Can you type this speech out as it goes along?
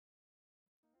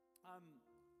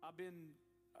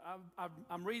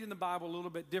I'm reading the Bible a little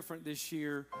bit different this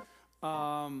year.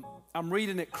 I'm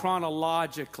reading it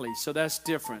chronologically, so that's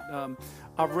different.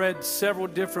 I've read several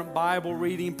different Bible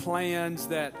reading plans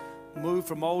that move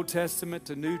from Old Testament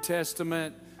to New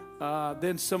Testament.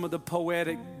 Then some of the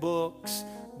poetic books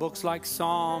like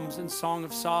Psalms and Song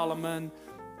of Solomon,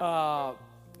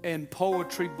 and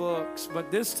poetry books.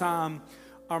 But this time,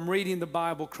 I'm reading the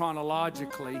Bible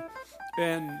chronologically.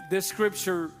 And this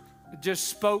scripture just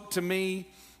spoke to me,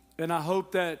 and I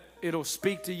hope that it'll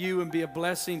speak to you and be a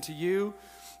blessing to you.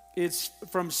 It's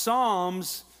from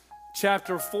Psalms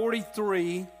chapter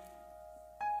 43.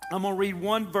 I'm going to read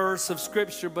one verse of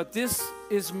scripture, but this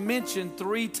is mentioned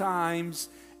 3 times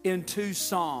in 2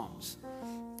 Psalms.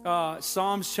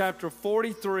 Psalms chapter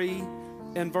 43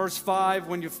 and verse 5.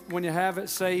 When you have it,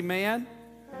 say amen.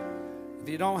 If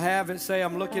you don't have it, say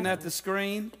I'm looking at the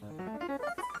screen.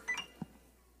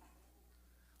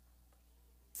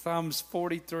 Psalms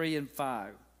 43 and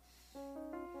 5.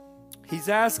 He's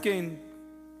asking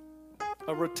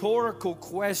a rhetorical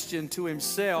question to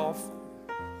himself.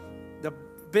 The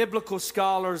biblical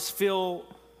scholars feel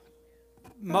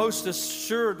most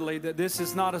assuredly that this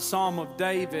is not a Psalm of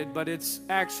David, but it's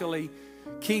actually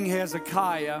King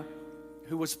Hezekiah,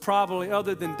 who was probably,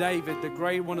 other than David,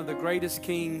 one of the greatest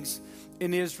kings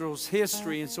in Israel's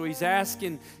history. And so he's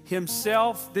asking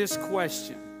himself this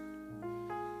question: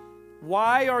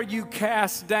 why are you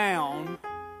cast down,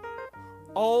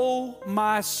 O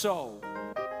my soul?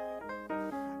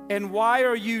 And why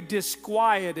are you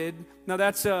disquieted? Now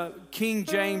that's a King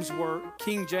James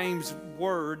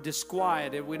word,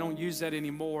 disquieted. We don't use that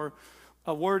anymore.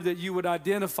 A word that you would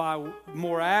identify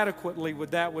more adequately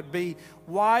with that would be,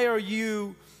 why are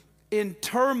you in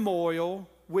turmoil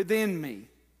within me?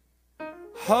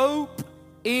 Hope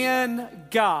in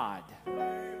God.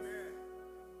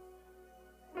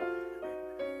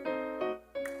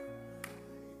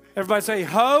 Everybody say,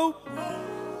 hope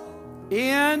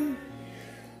in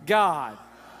God.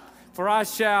 For I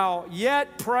shall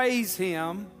yet praise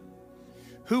him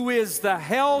who is the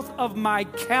health of my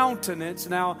countenance.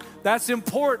 Now, that's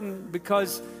important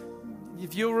because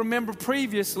if you'll remember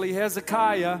previously,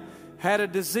 Hezekiah had a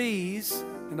disease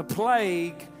and a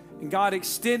plague, and God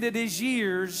extended his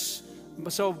years.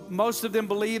 So most of them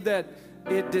believe that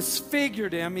it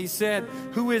disfigured him. He said,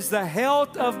 who is the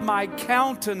health of my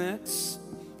countenance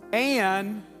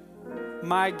and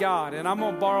my God. And I'm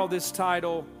going to borrow this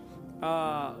title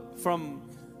from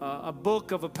a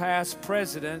book of a past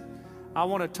president. I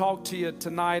want to talk to you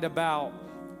tonight about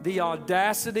the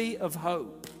audacity of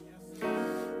hope.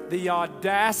 The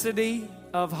audacity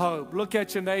of hope. Look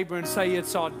at your neighbor and say,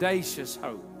 it's audacious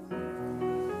hope.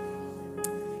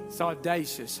 It's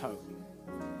audacious hope.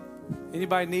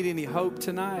 Anybody need any hope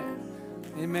tonight?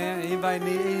 Amen. Anybody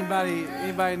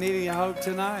need any hope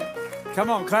tonight? Come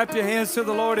on, clap your hands to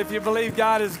the Lord if you believe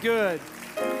God is good.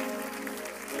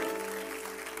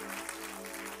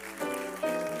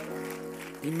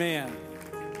 Amen.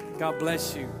 God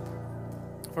bless you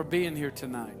for being here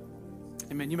tonight.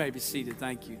 Amen. You may be seated.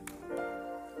 Thank you.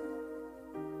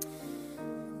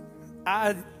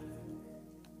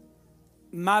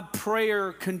 My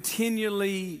prayer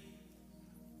continually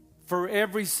for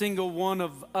every single one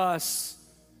of us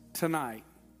tonight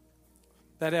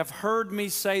that have heard me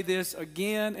say this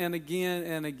again and again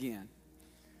and again.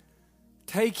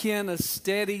 Take in a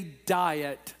steady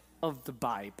diet of the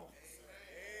Bible.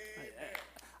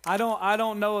 I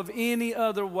don't know of any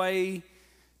other way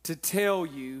to tell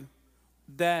you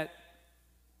that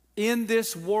in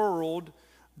this world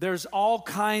there's all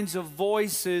kinds of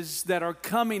voices that are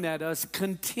coming at us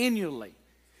continually.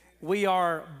 We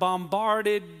are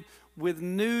bombarded with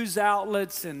news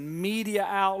outlets and media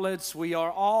outlets. We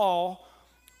are all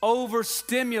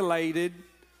overstimulated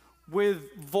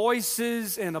with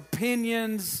voices and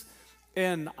opinions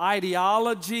and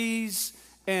ideologies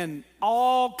and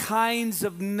all kinds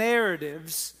of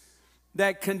narratives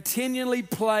that continually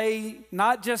play,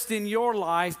 not just in your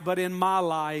life, but in my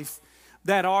life,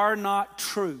 that are not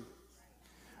true.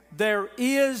 There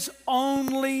is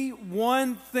only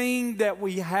one thing that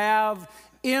we have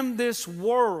in this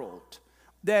world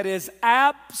that is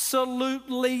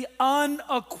absolutely,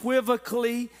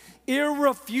 unequivocally,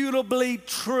 irrefutably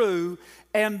true,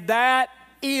 and that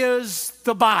is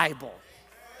the Bible.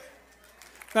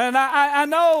 And I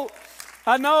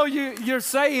know you're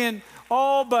saying,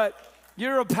 oh, but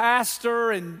you're a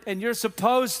pastor and you're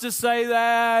supposed to say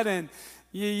that, and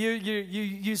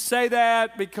you say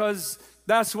that because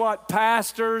that's what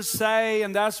pastors say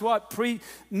and that's what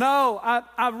No,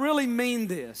 I really mean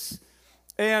this.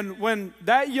 And when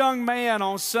that young man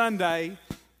on Sunday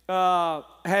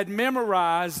had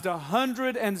memorized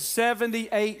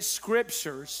 178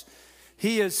 scriptures.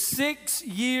 He is 6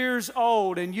 years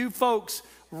old, and you folks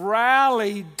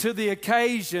rallied to the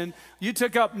occasion. You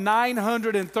took up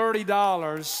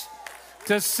 $930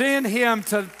 to send him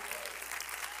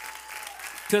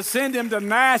to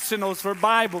nationals for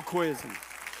Bible quizzing.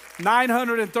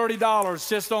 $930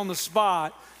 just on the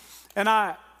spot. And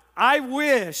I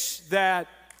wish that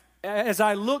as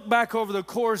I look back over the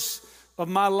course of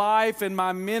my life and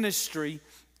my ministry,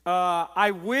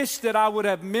 I wish that I would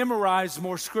have memorized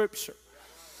more scripture.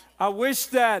 I wish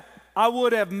that I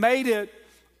would have made it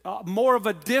more of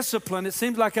a discipline. It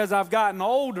seems like as I've gotten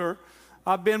older,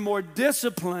 I've been more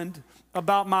disciplined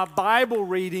about my Bible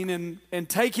reading and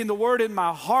taking the word in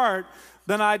my heart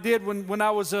than I did when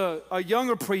I was a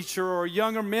younger preacher or a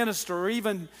younger minister or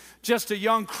even just a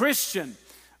young Christian.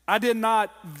 I did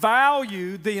not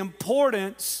value the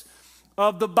importance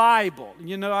of the Bible,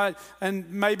 and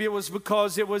maybe it was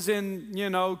because it was in,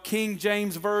 King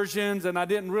James versions, and I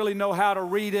didn't really know how to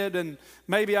read it, and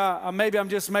maybe I'm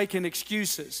just making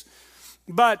excuses.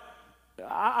 But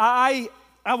I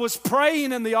was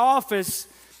praying in the office,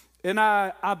 and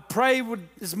I prayed with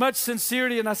as much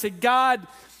sincerity, and I said, God,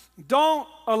 don't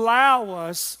allow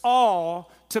us all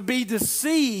to be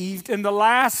deceived in the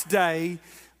last day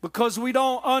because we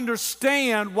don't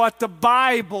understand what the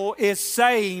Bible is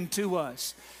saying to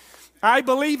us. I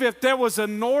believe if there was a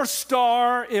North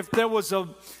Star, if there was a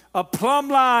plumb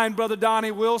line, Brother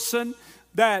Donnie Wilson,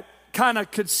 that kind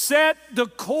of could set the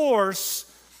course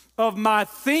of my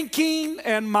thinking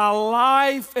and my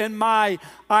life and my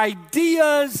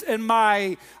ideas and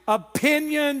my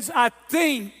opinions, I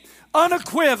think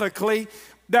unequivocally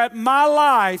that my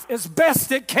life, as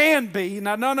best it can be,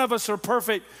 now none of us are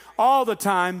perfect all the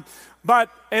time, but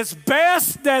as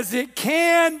best as it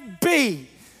can be,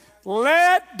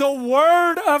 let the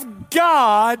Word of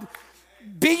God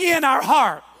be in our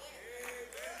heart.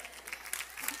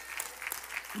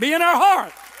 Be in our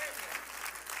heart.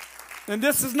 And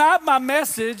this is not my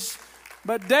message,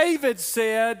 but David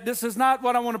said, this is not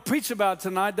what I want to preach about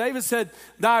tonight. David said,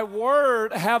 thy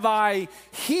word have I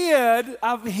hid,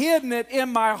 I've hidden it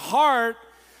in my heart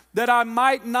that I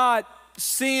might not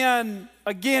sin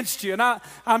against you. And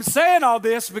I'm saying all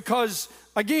this because,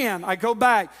 again, I go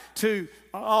back to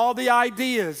all the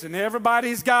ideas, and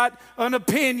everybody's got an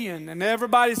opinion, and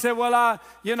everybody said, well,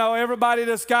 everybody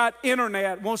that's got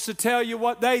internet wants to tell you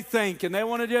what they think, and they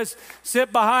want to just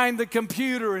sit behind the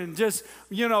computer and just,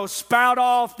 spout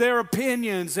off their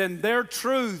opinions and their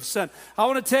truths. And I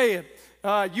want to tell you,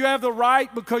 you have the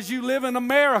right because you live in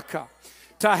America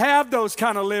to have those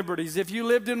kind of liberties. If you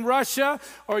lived in Russia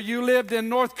or you lived in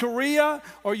North Korea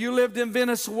or you lived in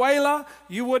Venezuela,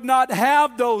 you would not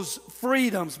have those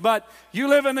freedoms. But you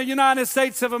live in the United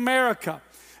States of America,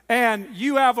 and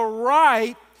you have a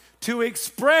right to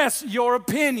express your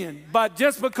opinion. But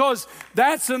just because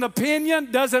that's an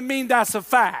opinion doesn't mean that's a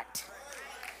fact.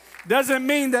 Doesn't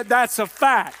mean that that's a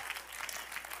fact.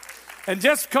 And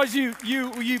just because you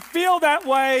feel that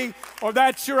way, or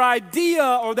that's your idea,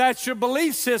 or that's your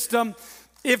belief system,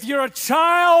 if you're a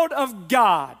child of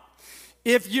God,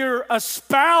 if you're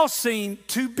espousing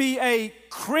to be a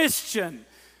Christian,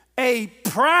 a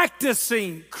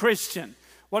practicing Christian,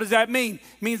 what does that mean?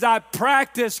 It means I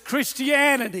practice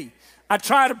Christianity. I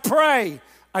try to pray.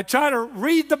 I try to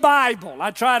read the Bible. I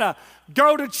try to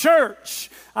go to church.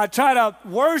 I try to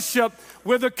worship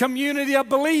with a community of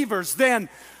believers. Then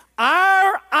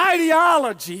our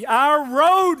ideology, our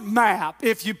roadmap,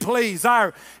 if you please,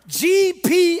 our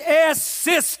GPS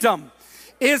system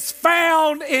is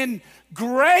found in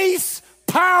grace,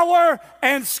 power,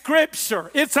 and Scripture.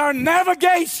 It's our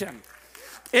navigation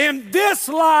in this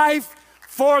life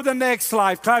for the next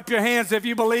life. Clap your hands if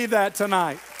you believe that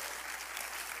tonight.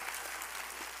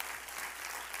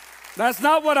 That's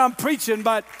not what I'm preaching,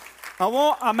 but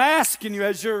I'm asking you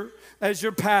as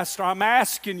your pastor, I'm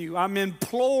asking you, I'm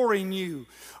imploring you,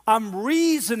 I'm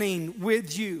reasoning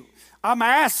with you. I'm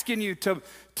asking you to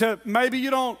maybe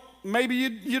you don't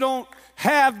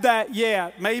have that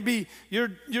yet. Maybe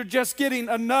you're just getting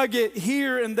a nugget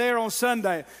here and there on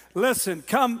Sunday. Listen,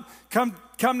 come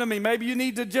to me. Maybe you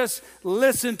need to just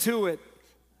listen to it.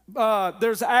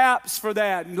 There's apps for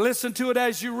that, and listen to it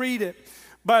as you read it.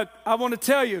 But I want to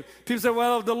tell you, people say,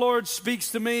 well, the Lord speaks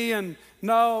to me, and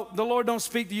no, the Lord don't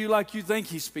speak to you like you think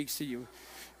He speaks to you.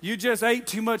 You just ate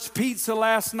too much pizza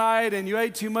last night, and you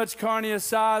ate too much carne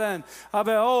asada, and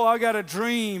I got a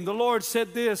dream. The Lord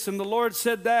said this, and the Lord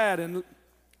said that, and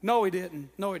no, He didn't.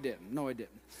 No, He didn't. No, He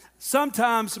didn't.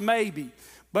 Sometimes maybe,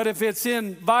 but if it's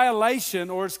in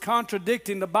violation or it's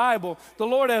contradicting the Bible, the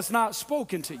Lord has not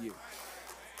spoken to you.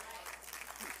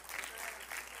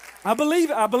 I believe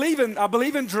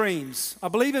in dreams. I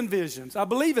believe in visions. I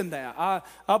believe in that.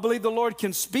 I believe the Lord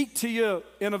can speak to you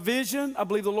in a vision. I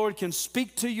believe the Lord can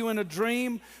speak to you in a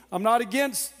dream. I'm not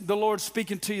against the Lord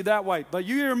speaking to you that way. But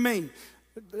you hear me.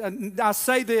 I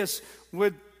say this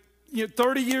with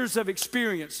 30 years of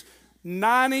experience.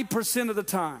 90% of the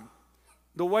time,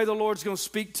 the way the Lord's going to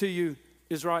speak to you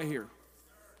is right here.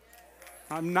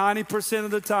 I'm 90%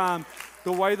 of the time,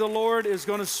 the way the Lord is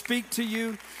going to speak to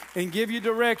you and give you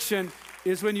direction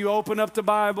is when you open up the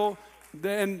Bible,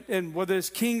 and whether it's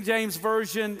King James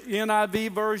Version,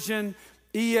 NIV Version,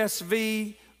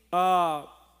 ESV,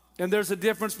 and there's a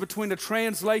difference between the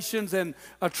translations and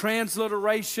a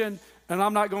transliteration, and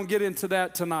I'm not going to get into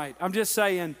that tonight. I'm just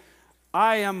saying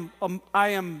I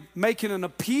am making an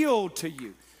appeal to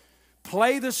you.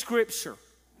 Play the Scripture.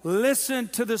 Listen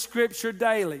to the Scripture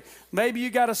daily. Maybe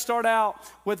you got to start out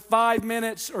with 5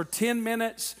 minutes or 10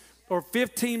 minutes or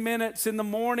 15 minutes in the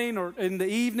morning or in the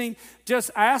evening. Just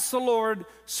ask the Lord,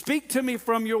 speak to me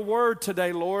from your word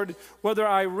today, Lord. Whether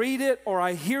I read it or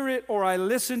I hear it or I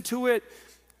listen to it,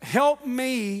 help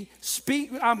me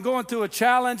speak. I'm going through a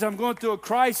challenge. I'm going through a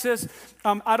crisis.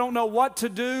 I don't know what to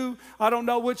do. I don't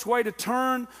know which way to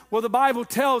turn. Well, the Bible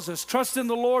tells us, trust in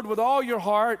the Lord with all your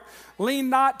heart. Lean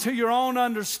not to your own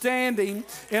understanding.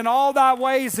 In all thy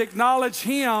ways acknowledge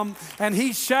him, and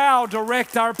he shall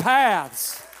direct our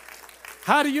paths.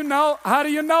 How do you know? How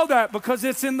do you know that? Because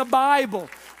it's in the Bible.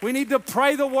 We need to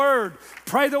pray the word.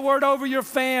 Pray the word over your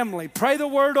family. Pray the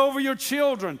word over your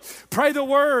children. Pray the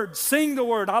word. Sing the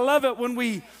word. I love it when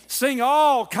we sing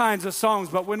all kinds of songs,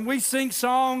 but when we sing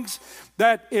songs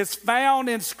that is found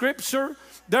in Scripture,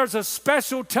 there's a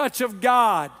special touch of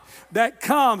God that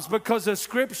comes because the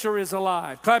Scripture is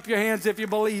alive. Clap your hands if you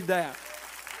believe that.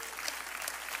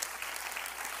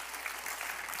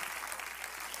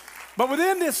 But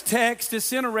within this text,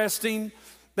 it's interesting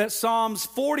that Psalms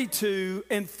 42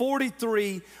 and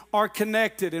 43 are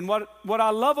connected. And what I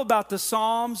love about the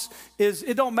Psalms is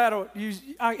it don't matter.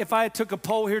 If I took a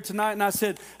poll here tonight and I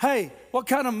said, hey, what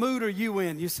kind of mood are you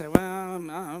in? You say, well,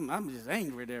 I'm just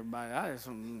angry at everybody.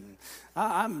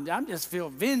 I just feel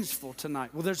vengeful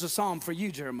tonight. Well, there's a psalm for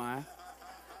you, Jeremiah.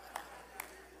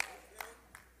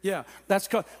 Yeah, that's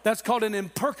called an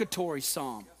imprecatory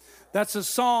psalm. That's a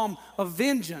psalm of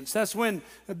vengeance. That's when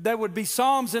there would be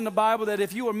psalms in the Bible that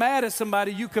if you were mad at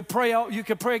somebody, you could pray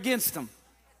against them.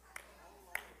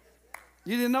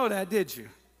 You didn't know that, did you?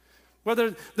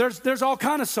 Well, there's all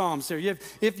kind of psalms there.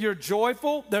 If you're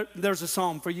joyful, there's a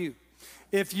psalm for you.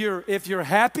 If you're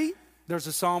happy, there's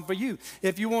a psalm for you.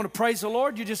 If you want to praise the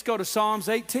Lord, you just go to Psalms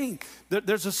 18.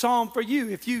 There's a psalm for you.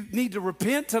 If you need to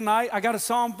repent tonight, I got a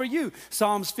psalm for you.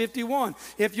 Psalms 51.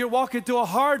 If you're walking through a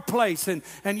hard place and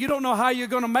you don't know how you're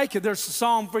going to make it, there's a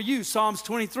psalm for you. Psalms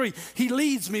 23. He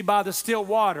leads me by the still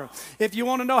water. If you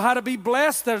want to know how to be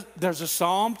blessed, there's a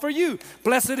psalm for you.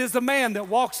 Blessed is the man that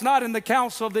walks not in the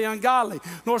counsel of the ungodly,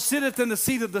 nor sitteth in the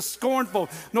seat of the scornful,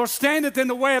 nor standeth in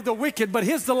the way of the wicked, but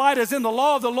his delight is in the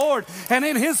law of the Lord, and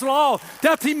in his law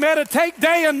doth he meditate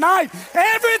day and night.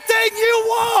 Everything you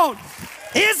want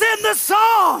is in the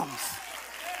Psalms.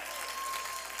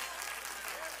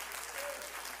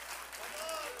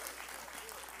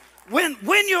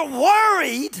 When you're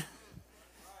worried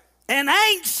and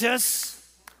anxious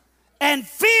and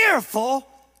fearful,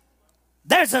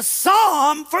 there's a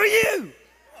psalm for you.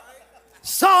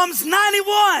 Psalms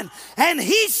 91, and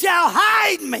he shall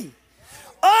hide me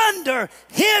under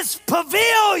his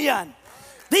pavilion.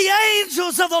 The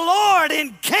angels of the Lord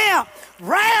encamp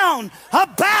round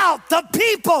about the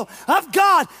people of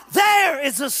God. There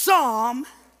is a psalm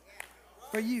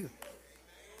for you.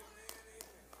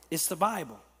 It's the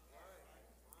Bible.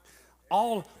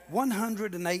 All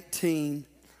 118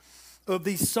 of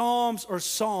these psalms or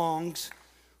songs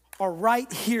are right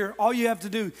here. All you have to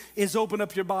do is open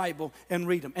up your Bible and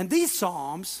read them. And these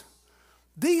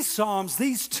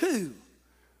two,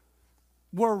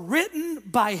 were written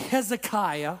by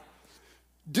Hezekiah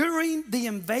during the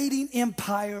invading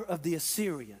empire of the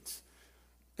Assyrians.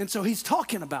 And so he's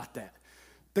talking about that.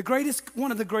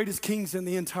 One of the greatest kings in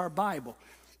the entire Bible,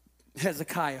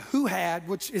 Hezekiah, who had,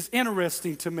 which is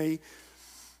interesting to me,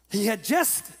 he had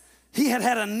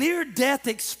had a near-death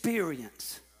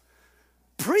experience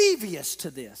previous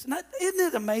to this. And isn't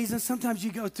it amazing? Sometimes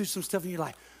you go through some stuff and you're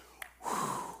like,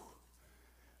 whew,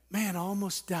 man, I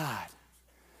almost died.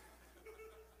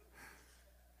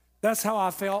 That's how I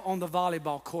felt on the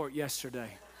volleyball court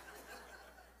yesterday.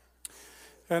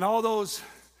 And all those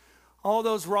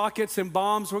rockets and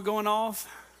bombs were going off.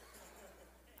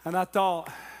 And I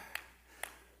thought,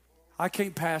 I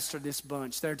can't pastor this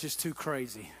bunch. They're just too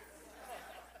crazy.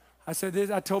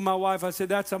 I told my wife, I said,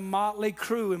 that's a motley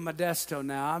crew in Modesto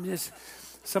now.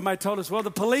 Somebody told us, well,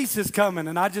 the police is coming,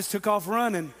 and I just took off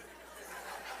running.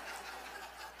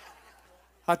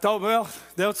 I thought, well,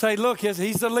 they'll say, look,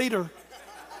 he's the leader.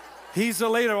 He's the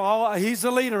leader. He's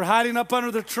the leader hiding up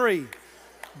under the tree.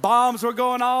 Bombs were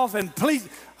going off, and police.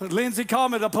 Lindsay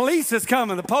called me, the police is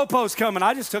coming, the popo's coming.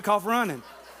 I just took off running.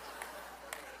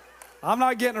 I'm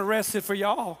not getting arrested for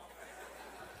y'all.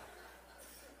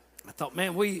 I thought,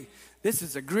 man, this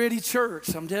is a gritty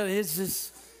church. I'm telling you, it's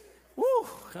just, woo.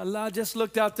 I just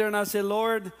looked out there and I said,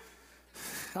 Lord,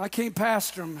 I can't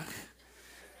pastor them.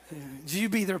 You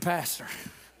be their pastor.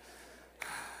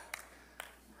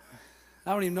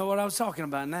 I don't even know what I was talking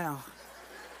about now.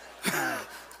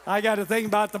 I got to think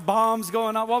about the bombs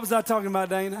going on. What was I talking about,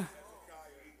 Dana?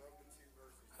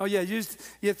 Oh yeah, you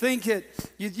think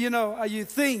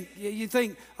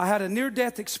I had a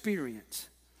near-death experience.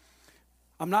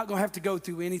 I'm not going to have to go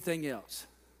through anything else.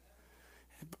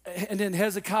 And then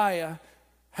Hezekiah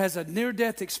has a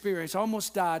near-death experience,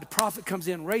 almost died. The prophet comes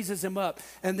in, raises him up,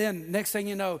 and then next thing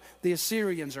you know, the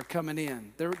Assyrians are coming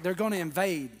in. They're going to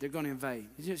invade. They're going to invade.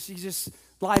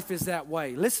 Life is that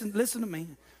way. Listen to me.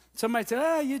 Somebody said,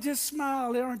 oh, you just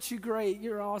smile. Aren't you great?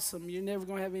 You're awesome. You're never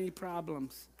going to have any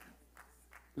problems.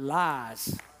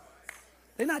 Lies.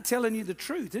 They're not telling you the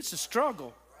truth. It's a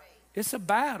struggle. It's a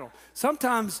battle.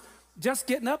 Sometimes just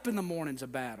getting up in the morning's a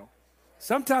battle.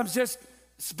 Sometimes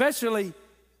especially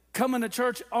coming to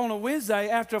church on a Wednesday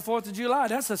after the 4th of July,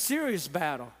 that's a serious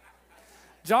battle.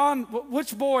 John,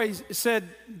 which boy said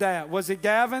that? Was it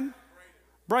Gavin?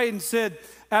 Braden said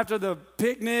after the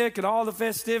picnic and all the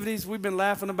festivities, we've been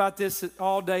laughing about this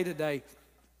all day today.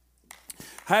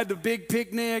 Had the big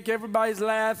picnic, everybody's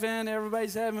laughing,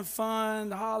 everybody's having fun,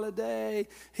 the holiday.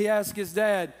 He asked his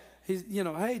dad,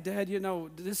 hey, Dad,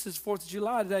 this is 4th of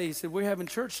July today. He said, we're having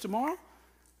church tomorrow?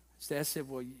 His dad said,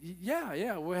 well,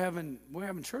 yeah, we're having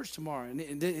church tomorrow. And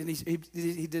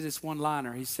he did this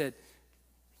one-liner. He said,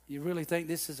 you really think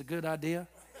this is a good idea?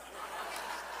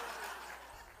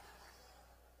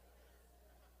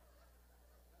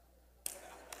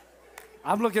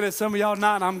 I'm looking at some of y'all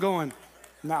now, and I'm going,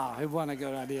 no, it wasn't a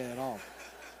good idea at all.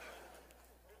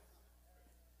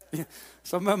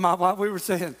 Some of my wife, we were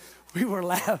saying, we were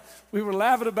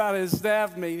laughing about his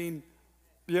staff meeting,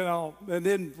 and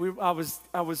then I was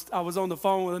on the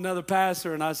phone with another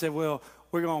pastor, and I said, well,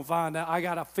 we're going to find out. I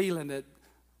got a feeling that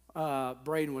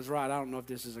Braden was right. I don't know if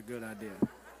this is a good idea.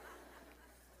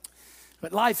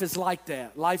 But life is like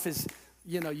that. Life is,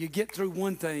 you get through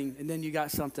one thing, and then you got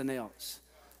something else.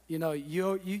 We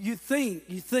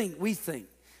think.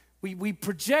 We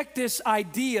project this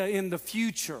idea in the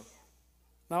future.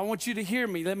 Now, I want you to hear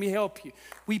me. Let me help you.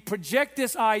 We project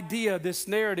this idea, this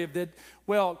narrative that,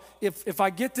 well, if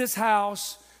I get this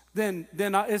house, then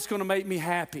it's going to make me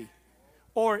happy.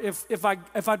 Or if I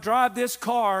drive this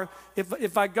car,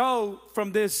 if I go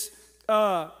from this,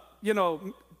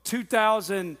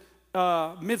 2000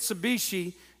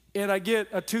 Mitsubishi and I get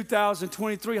a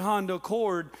 2023 Honda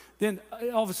Accord, then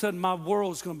all of a sudden my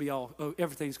world's going to be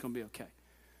everything's going to be okay.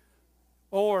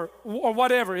 Or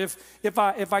whatever. If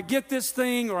I get this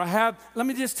thing or I have, let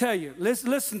me just tell you,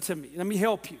 listen to me. Let me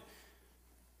help you.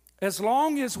 As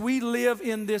long as we live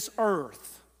in this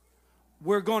earth,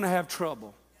 we're going to have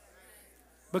trouble.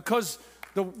 Because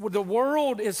the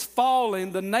world is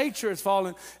falling, the nature is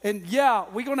falling, and yeah,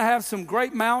 we're going to have some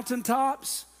great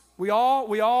mountaintops. We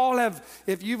all have,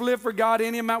 if you've lived for God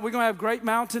any amount, we're going to have great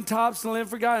mountaintops to live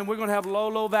for God, and we're going to have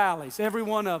low valleys, every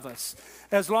one of us.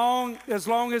 As long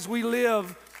as we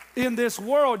live in this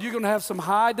world, you're going to have some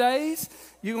high days,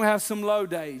 you're going to have some low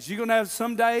days. You're going to have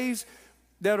some days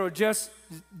that are just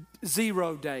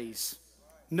 0 days.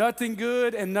 Nothing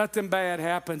good and nothing bad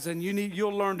happens, and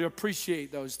you'll learn to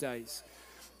appreciate those days.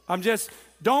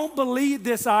 Don't believe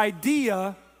this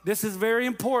idea. This is very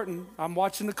important. I'm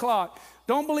watching the clock.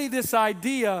 Don't believe this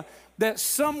idea that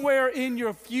somewhere in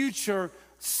your future,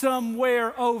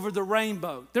 somewhere over the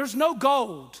rainbow, there's no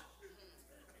gold.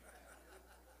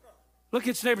 Look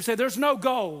at your neighbor and say, there's no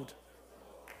gold.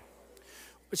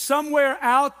 Somewhere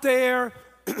out there,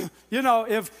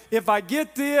 if I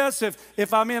get this,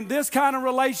 if I'm in this kind of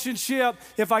relationship,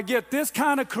 if I get this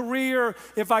kind of career,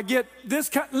 if I get this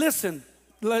kind,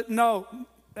 no,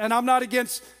 and I'm not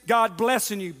against God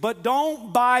blessing you, but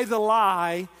don't buy the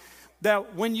lie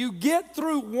that when you get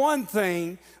through one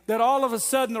thing, that all of a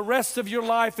sudden the rest of your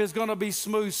life is going to be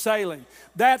smooth sailing.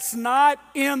 That's not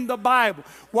in the Bible.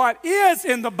 What is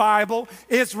in the Bible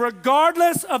is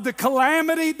regardless of the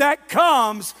calamity that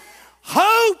comes,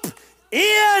 hope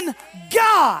in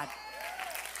God.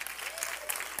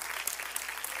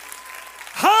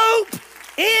 Hope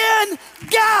in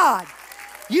God.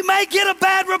 You may get a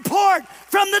bad report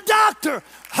from the doctor.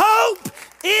 Hope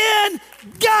in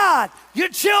God. Your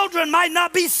children might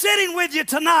not be sitting with you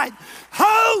tonight.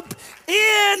 Hope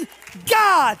in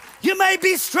God. You may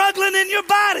be struggling in your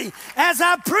body as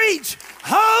I preach.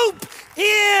 Hope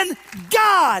in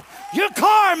God. Your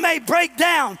car may break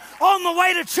down on the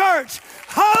way to church.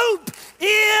 Hope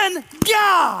in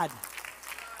God.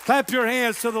 Clap your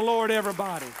hands to the Lord,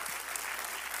 everybody.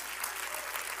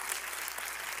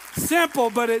 Simple,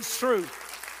 but it's true.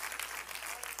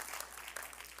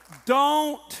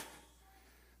 Don't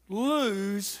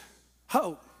lose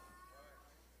hope.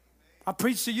 I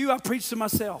preach to you, I preach to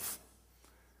myself.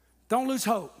 Don't lose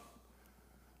hope.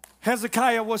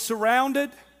 Hezekiah was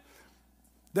surrounded.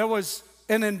 There was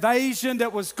an invasion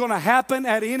that was going to happen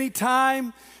at any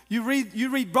time. You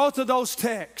read both of those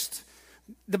texts.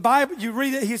 The Bible, you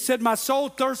read it, he said, my soul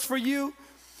thirsts for you.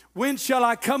 When shall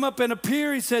I come up and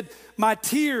appear? He said, my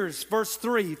tears, verse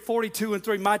 3, 42 and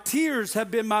 3, my tears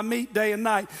have been my meat day and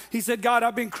night. He said, God,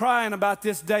 I've been crying about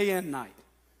this day and night.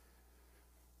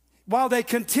 While they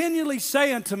continually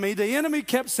say unto me, the enemy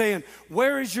kept saying,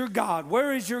 where is your God?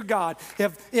 Where is your God?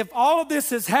 If all of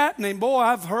this is happening, boy,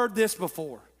 I've heard this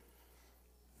before.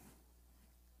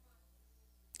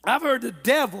 I've heard the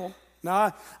devil.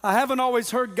 Now, I haven't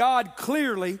always heard God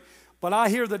clearly, but I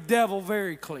hear the devil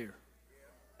very clear.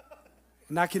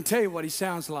 And I can tell you what he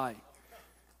sounds like.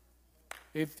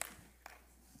 If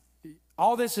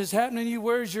all this is happening to you,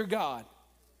 where's your God?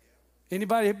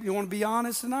 Anybody, you want to be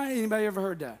honest tonight? Anybody ever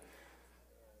heard that?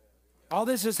 All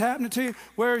this is happening to you,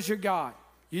 where's your God?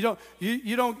 You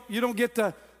don't get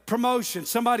the promotion.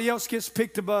 Somebody else gets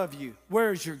picked above you.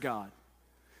 Where's your God?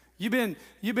 You've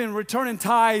been returning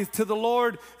tithe to the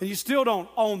Lord and you still don't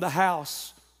own the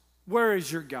house. Where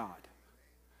is your God?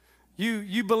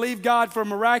 You believe God for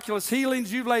miraculous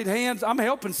healings. You've laid hands. I'm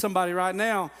helping somebody right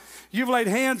now. You've laid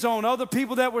hands on other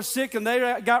people that were sick and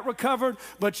they got recovered,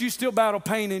 but you still battle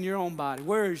pain in your own body.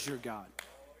 Where is your God?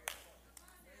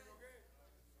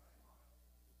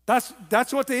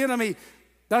 That's what the enemy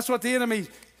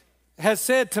has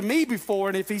said to me before.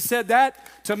 And if he said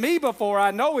that to me before, I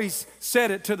know he's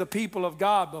said it to the people of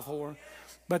God before.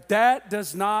 But that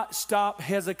does not stop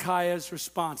Hezekiah's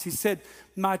response. He said,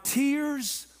 my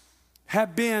tears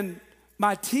have been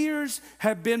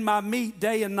my meat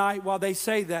day and night while they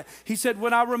say that. He said,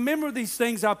 when I remember these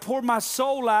things, I pour my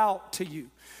soul out to you.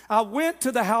 I went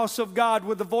to the house of God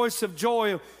with the voice of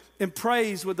joy and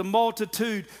praise with the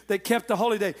multitude that kept the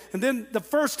holy day. And then the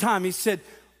first time he said,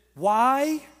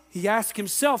 why? He asked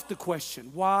himself the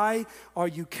question, why are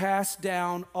you cast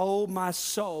down, O my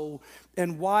soul,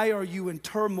 and why are you in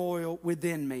turmoil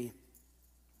within me?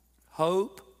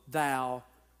 Hope thou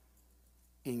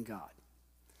in God.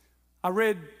 I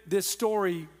read this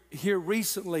story here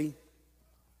recently,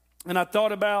 and I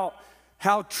thought about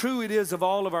how true it is of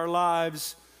all of our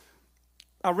lives.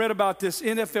 I read about this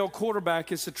NFL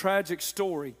quarterback. It's a tragic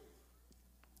story.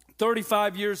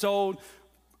 35 years old,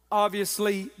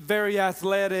 obviously very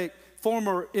athletic,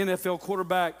 former NFL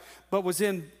quarterback, but was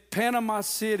in Panama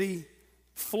City,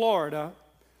 Florida,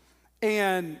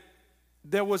 and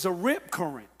there was a rip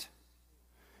current.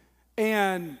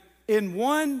 And in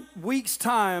 1 week's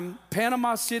time,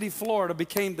 Panama City, Florida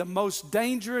became the most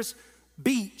dangerous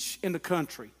beach in the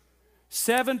country.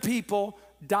 7 people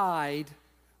died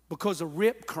because a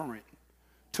rip current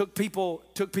took people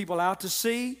out to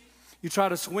sea. You try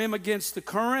to swim against the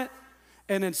current,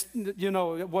 and it's,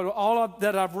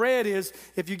 that I've read is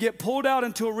if you get pulled out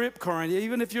into a rip current,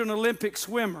 even if you're an Olympic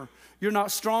swimmer, you're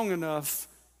not strong enough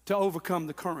to overcome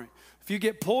the current. If you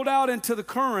get pulled out into the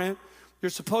current, you're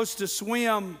supposed to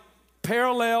swim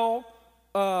parallel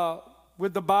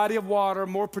with the body of water,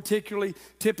 more particularly,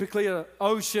 typically an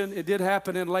ocean. It did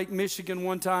happen in Lake Michigan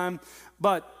one time,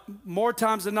 but more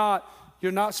times than not,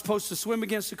 you're not supposed to swim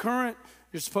against the current.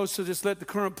 You're supposed to just let the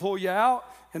current pull you out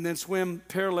and then swim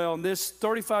parallel. And this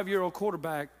 35-year-old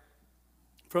quarterback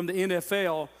from the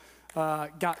NFL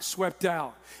got swept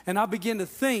out. And I began to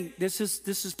think, this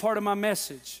is part of my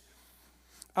message.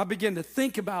 I began to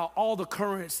think about all the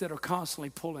currents that are constantly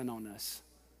pulling on us.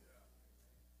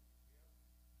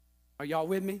 Are y'all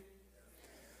with me?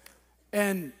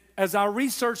 And as I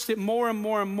researched it more and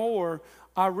more and more,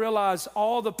 I realized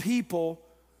all the people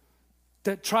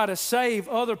that try to save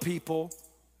other people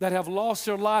that have lost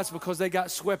their lives because they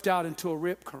got swept out into a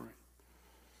rip current.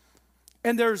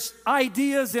 And there's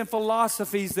ideas and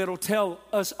philosophies that'll tell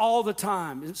us all the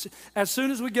time. As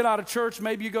soon as we get out of church,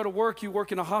 maybe you go to work, you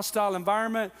work in a hostile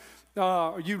environment,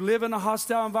 or you live in a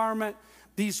hostile environment.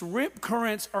 These rip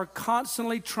currents are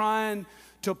constantly trying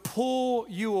to pull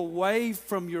you away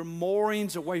from your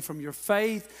moorings, away from your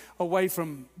faith, away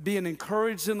from being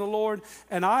encouraged in the Lord.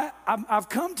 And I've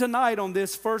come tonight on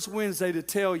this first Wednesday to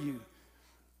tell you,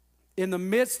 in the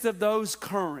midst of those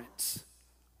currents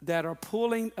that are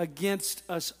pulling against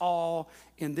us all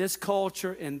in this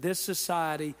culture, in this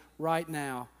society right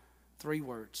now, 3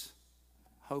 words: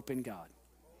 hope in God.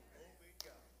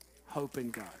 Hope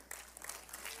in God.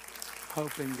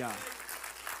 Hope in God.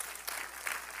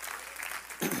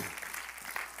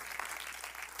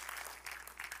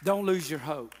 Don't lose your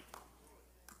hope.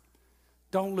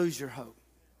 Don't lose your hope.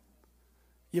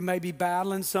 You may be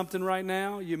battling something right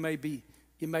now. You may be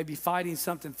fighting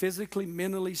something physically,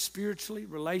 mentally, spiritually,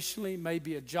 relationally,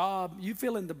 maybe a job. You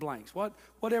fill in the blanks,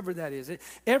 whatever that is.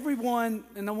 Everyone,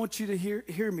 and I want you to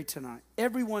hear me tonight,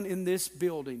 everyone in this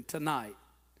building tonight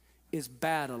is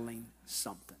battling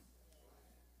something.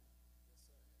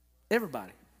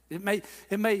 Everybody. It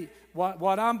may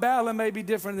what I'm battling may be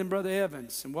different than Brother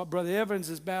Evans, and what Brother Evans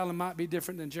is battling might be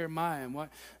different than Jeremiah, and what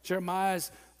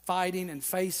Jeremiah's fighting and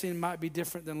facing might be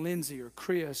different than Lindsay or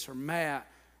Chris or Matt.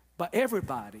 But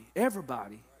everybody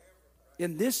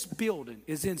in this building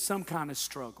is in some kind of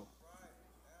struggle.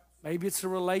 Maybe it's a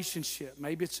relationship.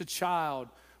 Maybe it's a child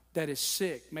that is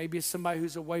sick. Maybe it's somebody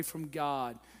who's away from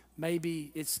God.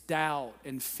 Maybe it's doubt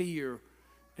and fear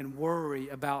and worry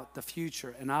about the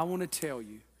future. And I want to tell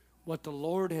you, what the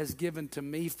Lord has given to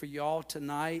me for y'all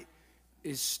tonight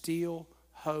is still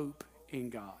hope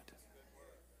in God.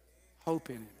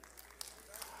 Hope in Him.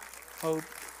 Hope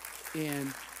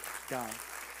in God.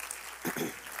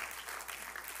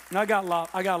 And I got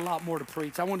a lot more to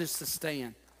preach. I want us to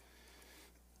stand.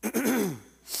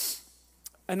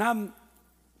 And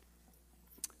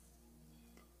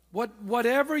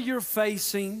whatever you're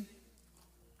facing,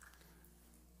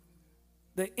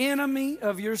 the enemy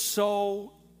of your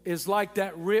soul is like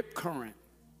that rip current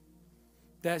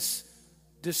that's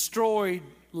destroyed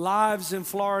lives in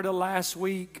Florida last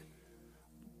week,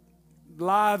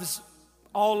 lives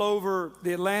all over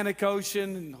the Atlantic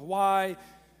Ocean and Hawaii.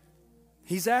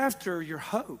 He's after your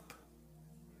hope.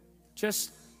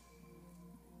 Just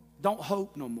don't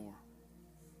hope no more.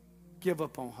 Give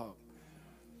up on hope.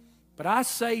 But I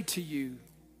say to you,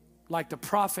 like the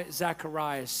prophet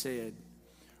Zechariah said,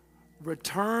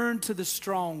 return to the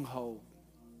stronghold,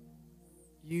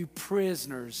 you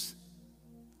prisoners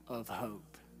of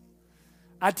hope.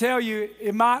 I tell you,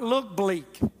 it might look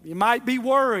bleak. You might be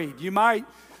worried. You might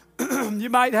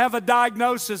have a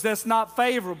diagnosis that's not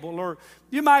favorable, or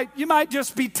you might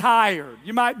just be tired.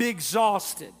 You might be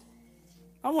exhausted.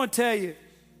 I want to tell you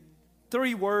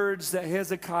 3 words that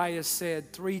Hezekiah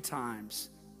said 3 times,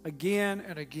 again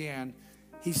and again.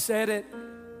 He said it,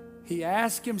 he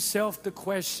asked himself the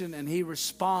question, and he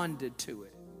responded to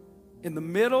it. In the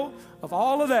middle of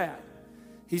all of that,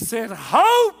 he said,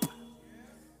 hope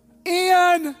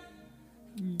in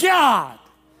God.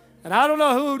 And I don't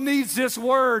know who needs this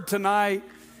word tonight.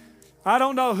 I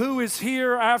don't know who is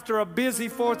here after a busy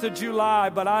 4th of July,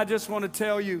 but I just want to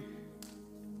tell you,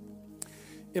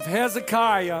 if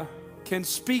Hezekiah can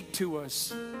speak to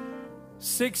us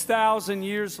 6,000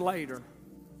 years later,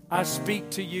 I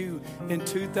speak to you in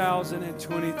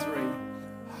 2023.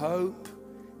 Hope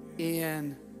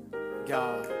in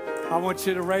God. I want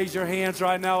you to raise your hands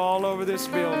right now all over this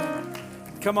building.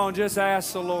 Come on, just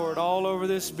ask the Lord all over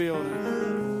this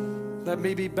building. Let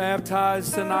me be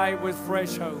baptized tonight with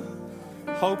fresh hope.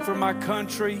 Hope for my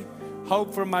country,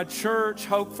 hope for my church,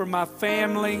 hope for my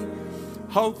family,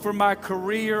 hope for my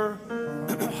career,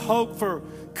 hope for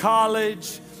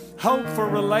college, hope for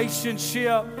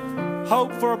relationship,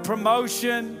 hope for a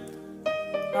promotion.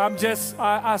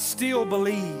 I still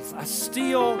believe. I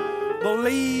still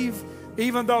believe,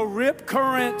 even though rip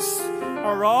currents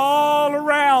are all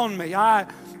around me. I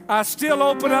still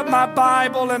open up my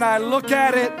Bible and I look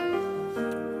at it.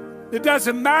 It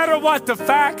doesn't matter what the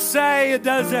facts say. It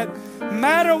doesn't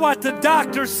matter what the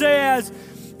doctor says.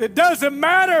 It doesn't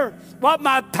matter what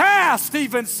my past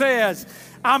even says.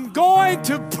 I'm going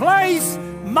to place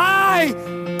my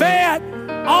bet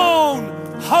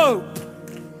on hope.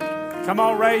 Come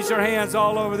on, raise your hands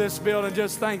all over this building.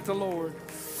 Just thank the Lord.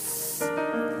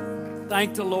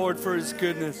 Thank the Lord for His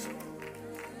goodness.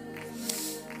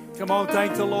 Come on,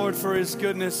 thank the Lord for His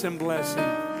goodness and blessing.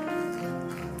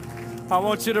 I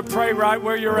want you to pray right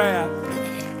where you're at.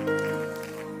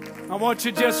 I want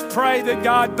you to just pray that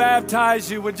God baptize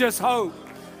you with just hope.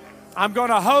 I'm going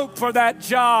to hope for that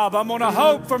job. I'm going to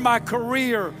hope for my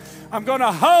career. I'm going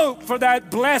to hope for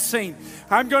that blessing.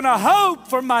 I'm going to hope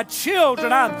for my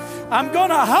children. I'm going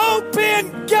to hope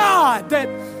in God that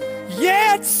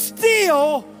yet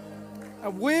still I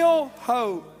will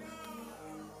hope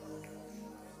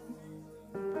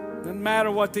Doesn't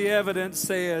matter what the evidence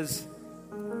says.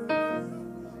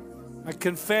 I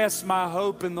confess my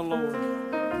hope in the Lord.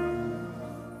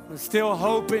 I still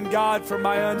hope in God for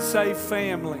my unsafe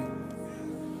family.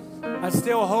 I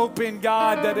still hope in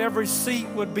God that every seat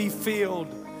would be filled.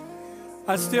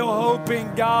 I still hope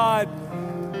in God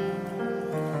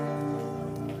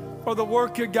for the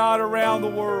work of God around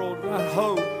the world. I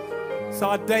hope. It's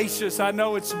audacious. I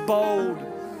know it's bold.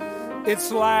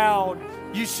 It's loud.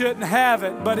 You shouldn't have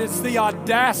it, but it's the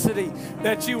audacity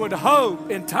that you would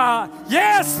hope in time.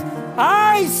 Yes,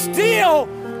 I still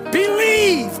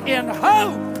believe in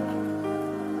hope.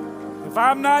 If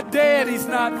I'm not dead, He's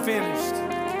not finished.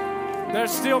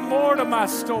 There's still more to my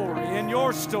story and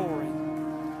your story.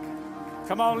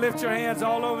 Come on, lift your hands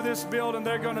all over this building.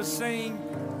 They're going to sing.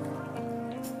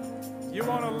 You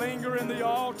want to linger in the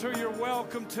altar, you're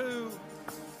welcome to.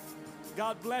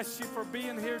 God bless you for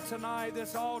being here tonight.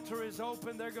 This altar is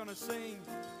open. They're going to sing.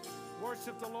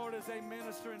 Worship the Lord as they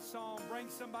minister in song. Bring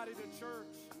somebody to church.